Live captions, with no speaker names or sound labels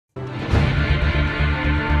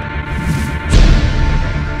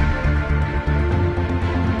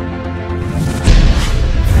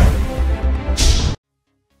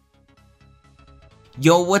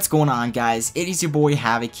Yo, what's going on, guys? It is your boy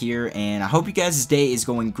Havoc here, and I hope you guys' day is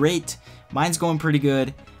going great. Mine's going pretty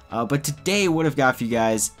good, but today what I've got for you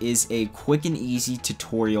guys is a quick and easy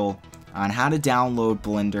tutorial on how to download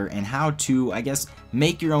Blender and how to, I guess,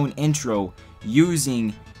 make your own intro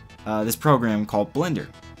using this program called Blender.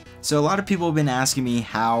 So a lot of people have been asking me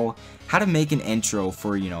how to make an intro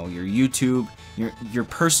for, you know, your YouTube, your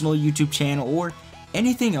personal YouTube channel, or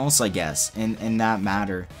anything else, I guess, in that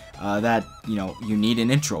matter, that, you know, you need an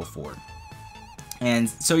intro for. And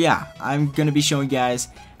so yeah, I'm gonna be showing you guys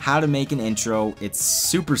how to make an intro. It's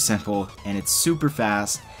super simple and it's super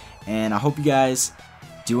fast, and I hope you guys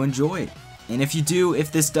do enjoy it. And if you do,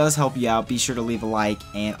 if this does help you out, be sure to leave a like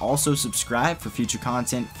and also subscribe for future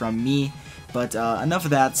content from me. But enough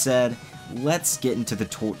of that said, let's get into the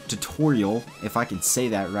tutorial, if I can say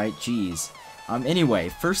that right. Jeez. Anyway,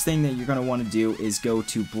 first thing that you're going to want to do is go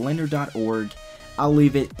to blender.org. I'll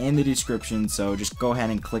leave it in the description, so just go ahead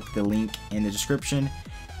and click the link in the description.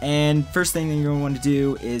 And first thing that you're going to want to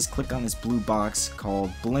do is click on this blue box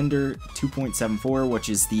called Blender 2.74, which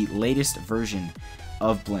is the latest version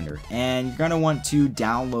of Blender. And you're going to want to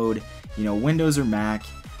download, you know, Windows or Mac.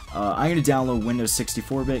 I'm going to download Windows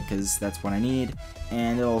 64-bit because that's what I need.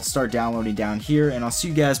 And it'll start downloading down here, and I'll see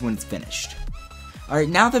you guys when it's finished. Alright,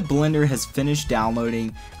 now that Blender has finished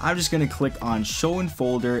downloading, I'm just going to click on Show in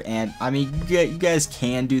Folder, and I mean, you guys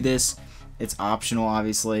can do this. It's optional,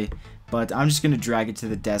 obviously, but I'm just going to drag it to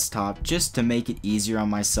the desktop just to make it easier on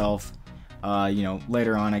myself, you know,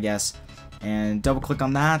 later on, I guess. And double click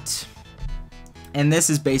on that. And this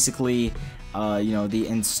is basically, you know, the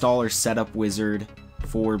installer setup wizard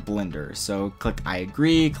for Blender. So click I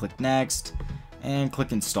agree, click next, and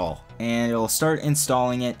click install. And it'll start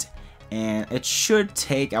installing it. And it should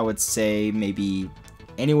take, I would say, maybe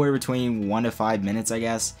anywhere between 1 to 5 minutes, I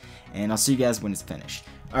guess. And I'll see you guys when it's finished.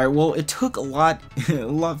 Alright, well, it took a lot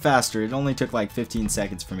faster. It only took like 15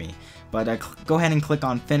 seconds for me. But go ahead and click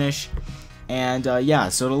on finish. And yeah,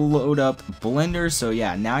 so it'll load up Blender. So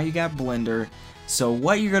yeah, now you got Blender. So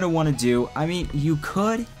what you're going to want to do, I mean, you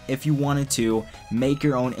could, if you wanted to, make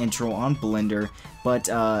your own intro on Blender. But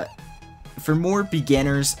for more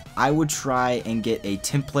beginners, I would try and get a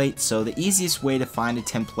template. So the easiest way to find a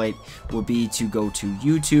template would be to go to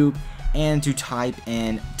YouTube and to type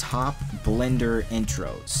in top Blender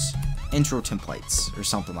intros, intro templates, or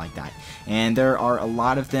something like that. And there are a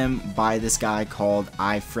lot of them by this guy called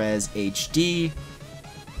iFrez HD.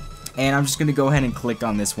 And I'm just going to go ahead and click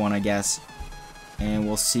on this one, I guess. And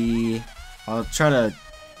we'll see. I'll try to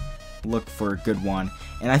look for a good one,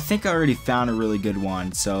 and I think I already found a really good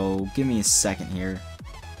one, so give me a second here.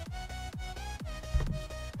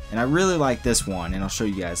 And I really like this one, and I'll show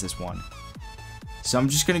you guys this one. So I'm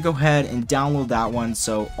just gonna go ahead and download that one.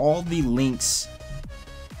 So all the links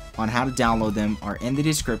on how to download them are in the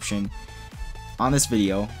description on this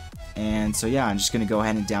video. And so yeah, I'm just gonna go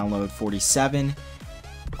ahead and download 47,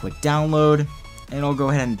 click download, and I'll go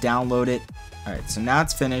ahead and download it. Alright, so now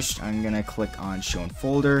it's finished. I'm gonna click on show in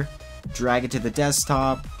folder, drag it to the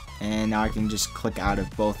desktop, and now I can just click out of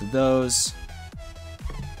both of those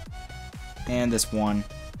and this one.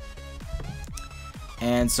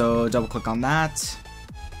 And so double click on that,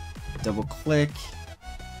 double click,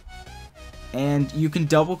 and you can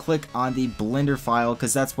double click on the Blender file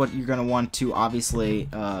because that's what you're gonna want to obviously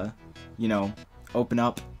you know, open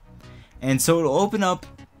up. And so it'll open up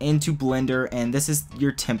into Blender, and this is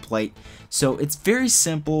your template. So it's very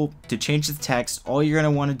simple to change the text. All you're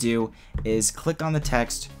going to want to do is click on the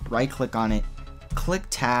text, right click on it, click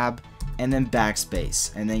tab, and then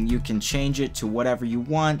backspace, and then you can change it to whatever you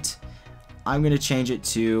want. I'm going to change it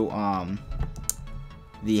to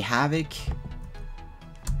the Havoc.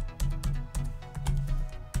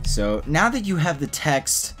 So now that you have the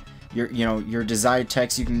text, your desired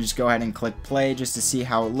text, you can just go ahead and click play just to see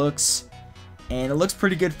how it looks. And it looks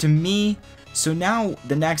pretty good to me. So now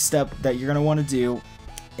the next step that you're going to want to do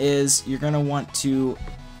is you're going to want to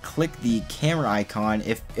click the camera icon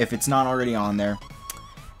if it's not already on there.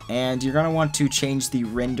 And you're going to want to change the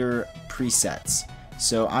render presets.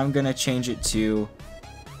 So I'm going to change it to,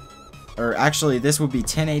 or actually this would be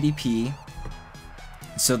 1080p.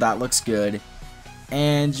 So that looks good.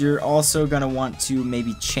 And you're also going to want to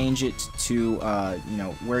maybe change it to, you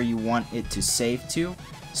know, where you want it to save to.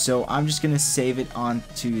 So I'm just going to save it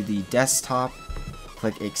onto the desktop,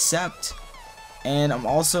 click accept, and I'm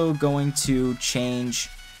also going to change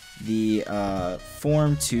the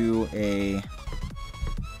form to a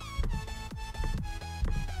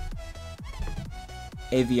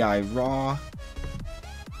AVI raw.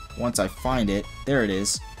 Once I find it, there it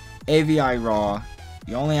is, AVI raw.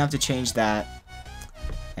 You only have to change that,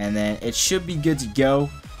 and then it should be good to go.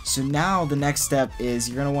 So now the next step is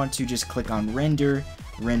you're going to want to just click on render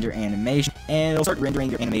animation, and it'll start rendering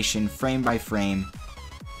your animation frame by frame,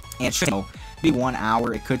 and it should be 1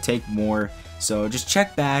 hour. It could take more, so just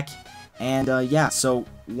check back. And yeah, so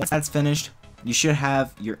once that's finished, you should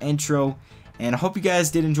have your intro. And I hope you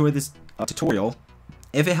guys did enjoy this tutorial.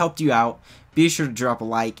 If it helped you out, be sure to drop a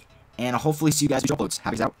like, and I'll hopefully see you guys in future uploads.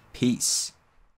 Happy out. Peace.